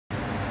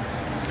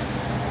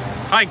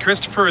Hi,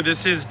 Christopher.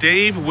 This is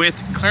Dave with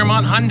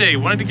Claremont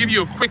Hyundai. Wanted to give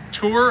you a quick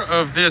tour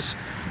of this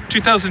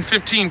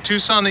 2015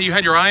 Tucson that you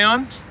had your eye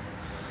on.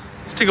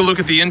 Let's take a look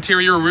at the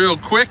interior real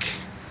quick.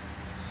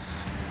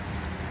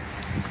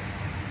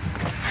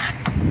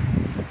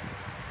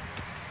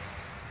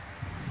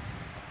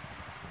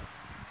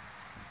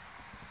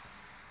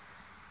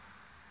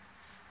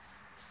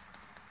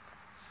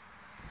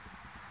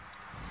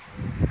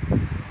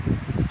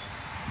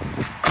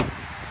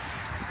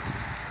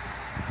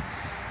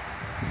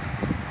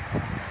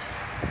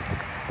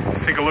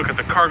 Let's take a look at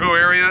the cargo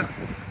area.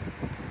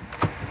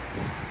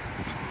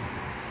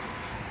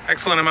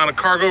 Excellent amount of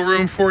cargo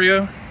room for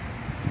you.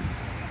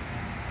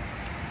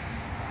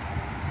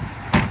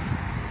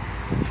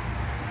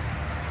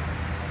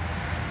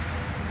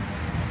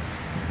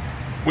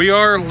 We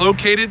are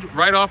located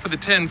right off of the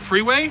 10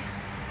 Freeway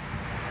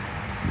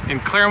in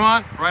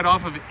Claremont, right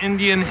off of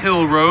Indian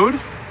Hill Road.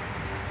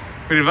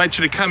 We'd invite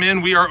you to come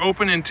in. We are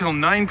open until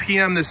 9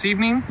 p.m. this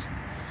evening.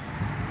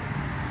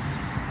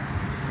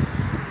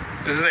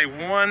 This is a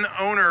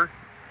one-owner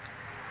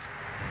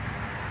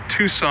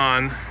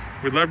Tucson.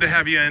 We'd love to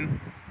have you in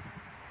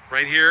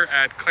right here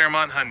at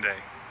Claremont Hyundai.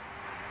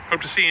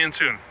 Hope to see you in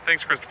soon.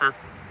 Thanks, Christopher.